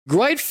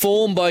Great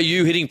form by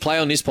you hitting play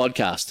on this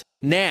podcast.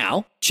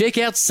 Now, check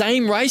out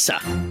Same Racer,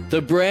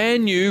 the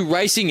brand new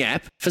racing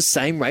app for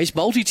same race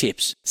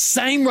multi-tips.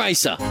 Same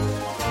Racer.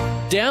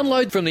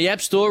 Download from the App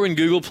Store and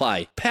Google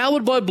Play.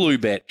 Powered by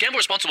Bluebet. Gamble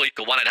responsibly.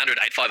 Call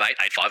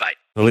 1-800-858-858.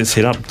 Well, let's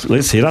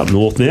head up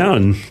north now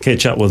and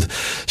catch up with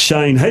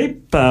Shane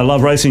Heap,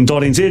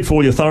 loveracing.nz for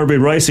all your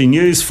thoroughbred racing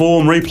news,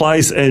 form,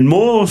 replays and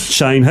more.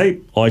 Shane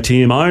Heap,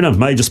 ITM owner,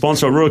 major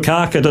sponsor at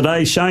Ruakaka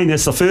today. Shane,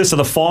 that's the first of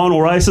the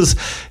final races,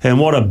 and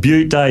what a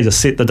beaut day to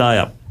set the day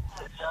up.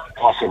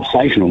 Oh,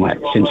 sensational, mate.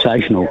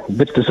 Sensational. A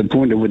bit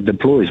disappointed with the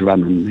Ploys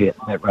running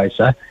that race,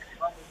 though.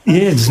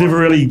 Yeah, it's never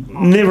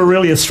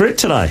really a threat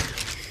today.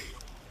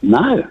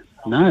 No,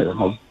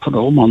 I've put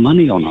all my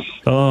money on it.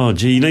 Oh,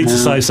 gee, you need to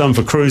save some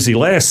for Cruisy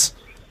Lass.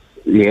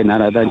 Yeah,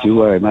 no, don't you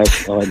worry,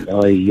 mate.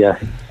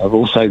 I've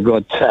also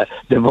got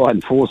Divine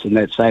Force in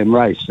that same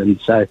race, and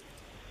so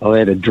I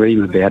had a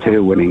dream about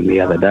her winning the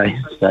other day,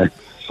 so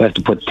I have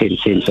to put 10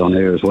 cents on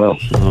her as well.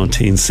 Oh,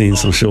 10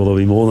 cents, I'm sure there'll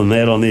be more than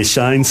that on there,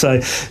 Shane. So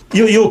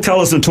your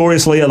colours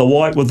notoriously are the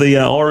white with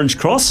the orange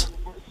cross?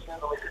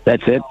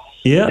 That's it.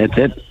 Yeah. That's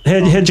it.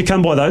 How'd you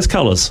come by those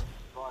colours?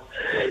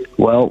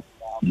 Well,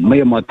 me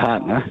and my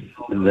partner,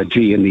 the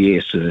G and the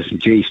S,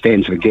 G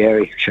stands for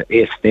Gary,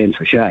 S stands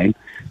for Shane,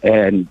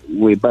 and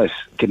we're both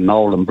getting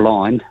old and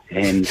blind,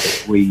 and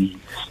we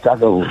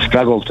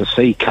struggle to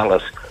see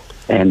colours.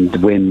 And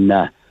when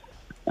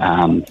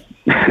in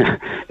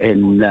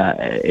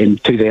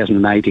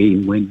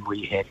 2018, when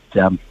we had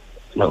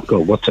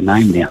what's the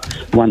name now?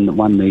 Won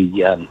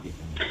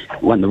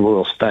the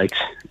Royal Stakes.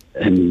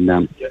 And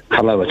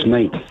hello, it's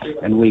me.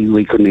 And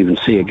we couldn't even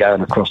see her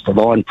going across the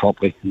line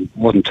properly. It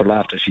wasn't until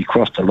after she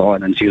crossed the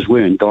line and she was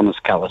wearing Donna's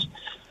colours.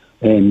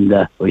 And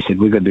we said,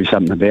 we've got to do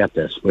something about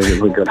this.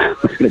 We've got to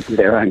get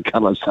our own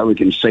colours so we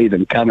can see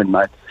them coming,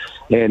 mate.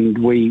 And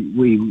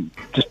we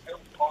just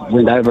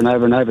went over and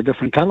over and over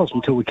different colours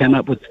until we came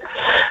up with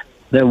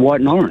the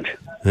white and orange.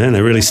 And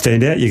they really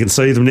stand out. You can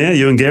see them now,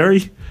 you and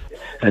Gary.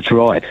 That's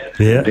right.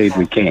 Yeah. Indeed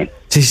we can.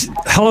 Geez,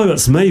 hello,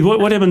 it's me.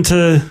 What happened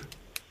to...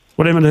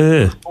 What happened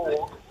to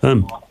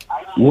her?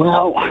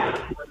 Well,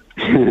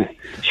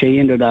 she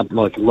ended up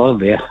like a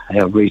lot of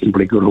our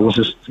reasonably good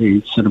horses.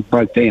 She sort of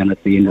broke down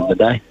at the end of the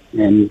day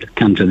and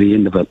come to the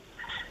end of it.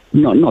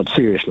 Not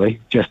seriously,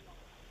 just,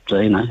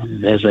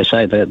 as they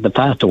say, the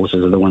fast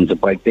horses are the ones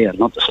that break down,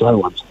 not the slow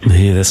ones.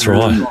 Yeah, that's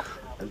right.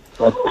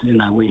 But,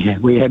 we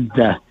had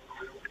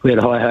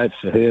high hopes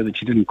for her, but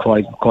she didn't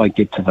quite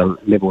get to the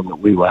level that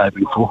we were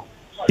hoping for.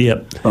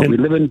 Yep. But we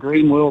live in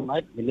dream world,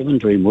 mate. We live in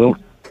dream world.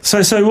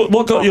 So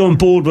what got you on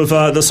board with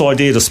this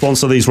idea to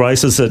sponsor these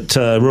races at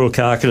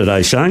Ruakaka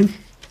today, Shane?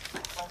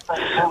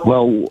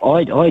 Well,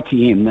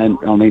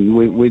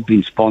 ITM, we've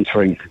been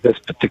sponsoring this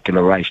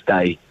particular race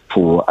day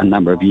for a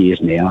number of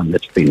years now, and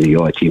it's been the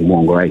ITM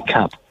Whangarei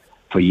Cup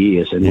for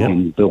years. And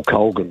then Bill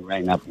Colgan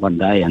rang up one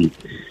day and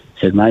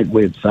said, mate,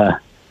 we've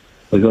got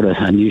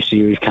a new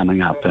series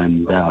coming up,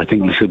 and I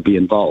think you should be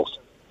involved.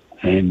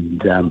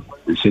 And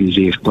as soon as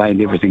he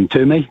explained everything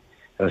to me,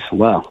 I said,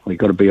 well, we've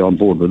got to be on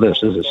board with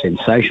this. This is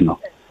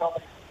sensational.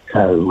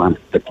 So,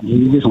 but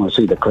you just want to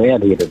see the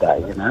crowd here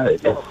today,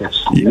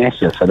 It's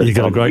massive. So you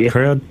got a great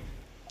crowd?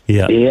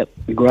 Yeah. Yeah,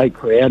 great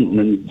crowd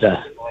and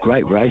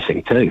great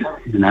racing too,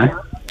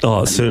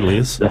 Oh, it certainly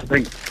is. The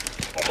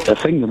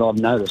thing that I've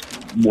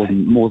noticed more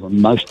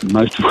than most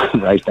race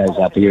days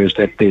up here is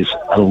that there's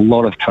a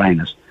lot of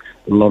trainers.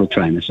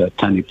 So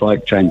Tony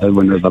Pike trained the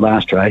winner of the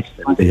last race.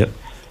 And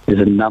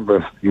there's a number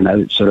of,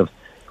 sort of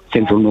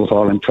Central North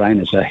Island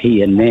trainers are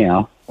here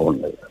now. Or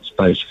I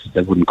suppose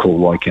they wouldn't call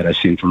Waikato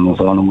Central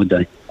North Island, would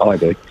they? I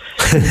do.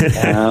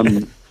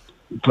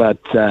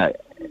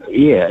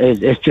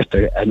 It's just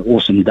an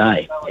awesome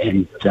day.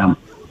 And the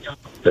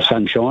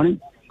sun's shining.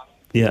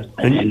 Yeah.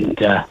 And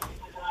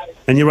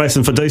you're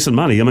racing for decent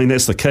money. I mean,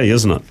 that's the key,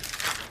 isn't it?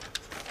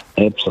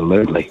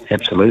 Absolutely.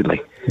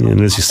 Yeah, and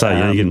as you say,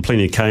 you're getting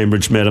plenty of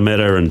Cambridge,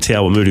 Matamata and Te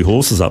Awamutu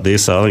horses up there,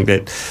 so I think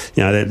that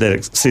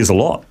that says a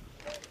lot.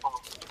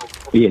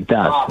 Yeah, it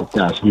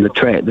does. And the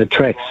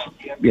tracks,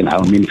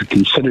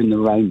 considering the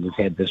rain we've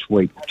had this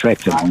week, the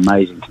track's in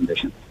amazing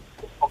condition.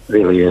 It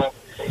really is.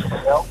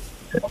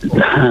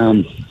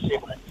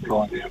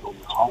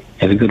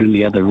 Have you got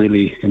any other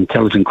really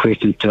intelligent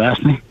questions to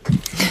ask me?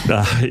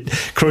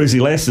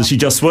 Cruisy Lass, does she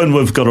just win?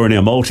 We've got her in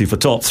our multi for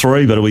top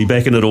 3, but are we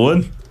backing her to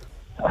win?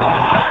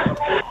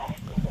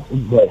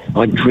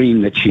 I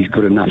dream that she's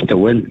good enough to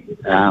win.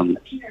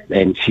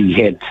 And she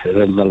had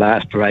the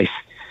last race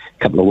a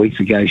couple of weeks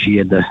ago. She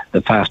had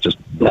the fastest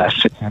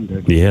last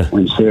 600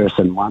 when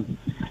Saracen won.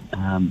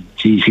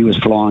 She was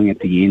flying at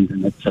the end,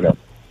 and it sort of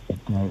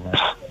gave us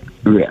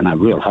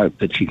real hope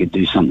that she could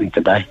do something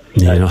today.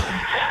 Yeah,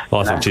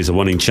 I think she's a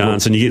winning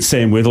chance. And you get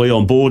Sam Weatherly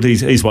on board.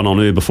 He's won on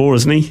her before,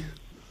 isn't he?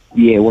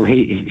 Yeah, well,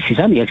 she's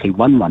only actually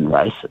won one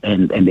race,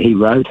 and he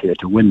rode her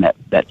to win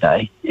that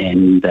day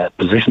and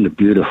positioned it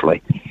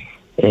beautifully.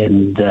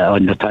 And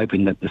I'm just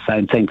hoping that the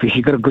same thing, because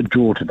she got a good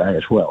draw today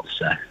as well.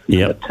 So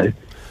too.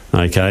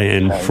 Okay,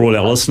 and for all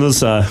our listeners,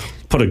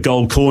 put a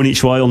gold coin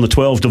each way on the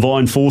 12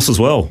 Divine Force as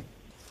well.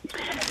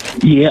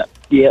 Yeah.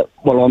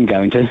 Well, I'm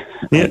going to.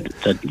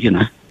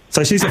 Yeah.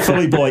 So she's a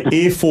filly by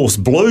Air Force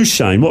Blue,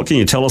 Shane. What can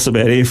you tell us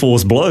about Air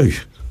Force Blue?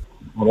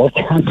 Well,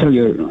 I can't tell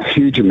you a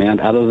huge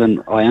amount other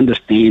than I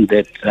understand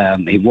that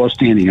he was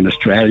standing in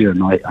Australia,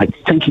 and I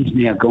think he's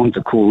now gone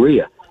to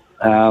Korea.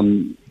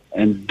 And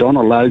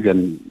Donna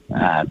Logan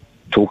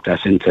talked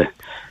us into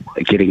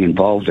getting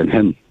involved in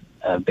him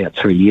about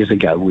 3 years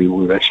ago. We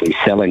were actually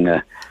selling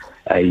a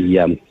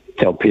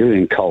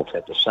Talperian colt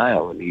at the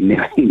sale, and he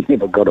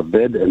never got a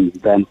bid.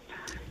 And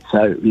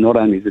so not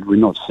only did we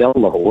not sell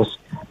the horse,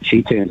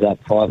 she turns up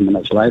 5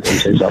 minutes later and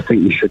says, I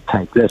think you should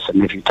take this,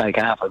 and if you take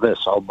half of this,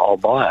 I'll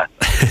buy it.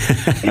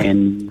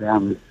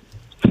 And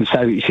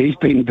so she's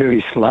been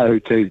very slow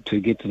to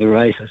get to the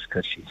races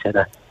because she's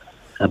had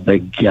a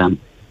big,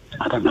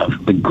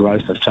 big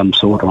growth of some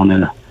sort on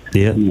her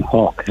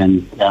hock.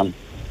 And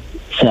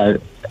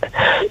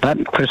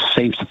but Chris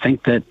seems to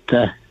think that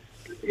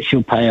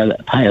she'll pay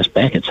us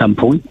back at some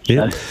point.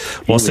 Yeah.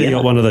 So, well, I see you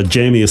got one of the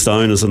jammiest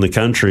owners in the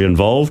country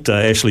involved,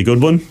 Ashley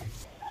Goodwin.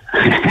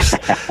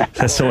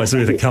 That's always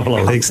worth a couple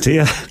of legs to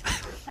you.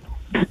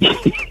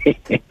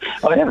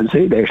 I haven't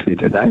seen Ashley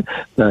today,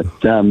 but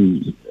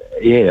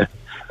he is.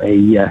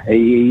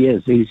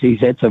 He's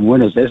had some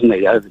winners, hasn't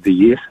he, over the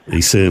years?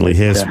 He certainly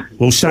has.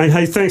 Well, Shane,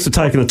 hey, thanks for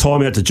taking the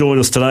time out to join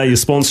us today. You're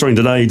sponsoring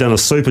today. You've done a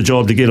super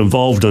job to get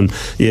involved, and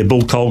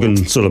Bill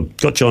Colgan sort of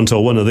got you onto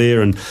a winner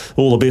there, and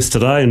all the best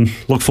today, and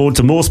look forward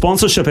to more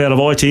sponsorship out of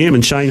ITM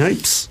and Shane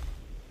Heaps.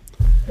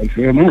 Thanks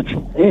very much.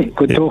 Yeah,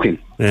 good talking.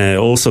 Yeah,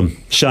 awesome.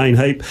 Shane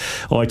Heap,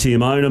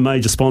 ITM owner,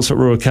 major sponsor at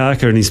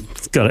Ruakaka, and he's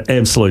got an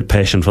absolute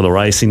passion for the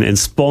racing and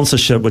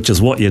sponsorship, which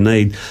is what you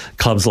need,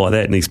 clubs like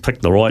that, and he's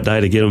picked the right day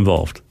to get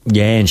involved.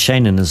 Yeah, and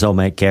Shane and his old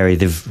mate Gary,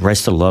 they've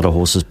raced a lot of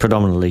horses,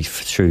 predominantly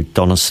through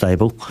Donna's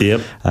stable.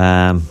 Yep.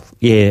 As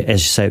you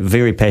say,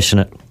 very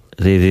passionate.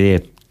 They're there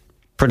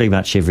pretty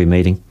much every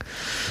meeting.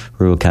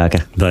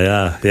 Ruakaka. They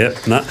are, yep.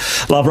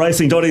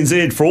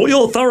 LoveRacing.nz for all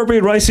your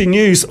thoroughbred racing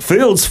news,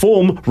 fields,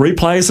 form,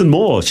 replays and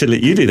more. Should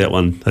let you do that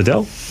one,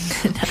 Adele.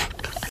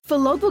 For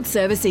logbook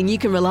servicing you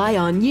can rely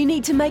on, you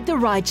need to make the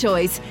right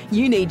choice.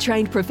 You need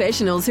trained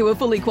professionals who are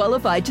fully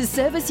qualified to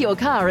service your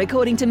car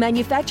according to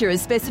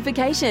manufacturer's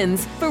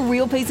specifications. For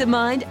real peace of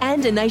mind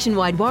and a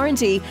nationwide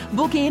warranty,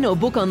 book in or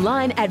book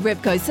online at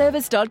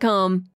repcoservice.com.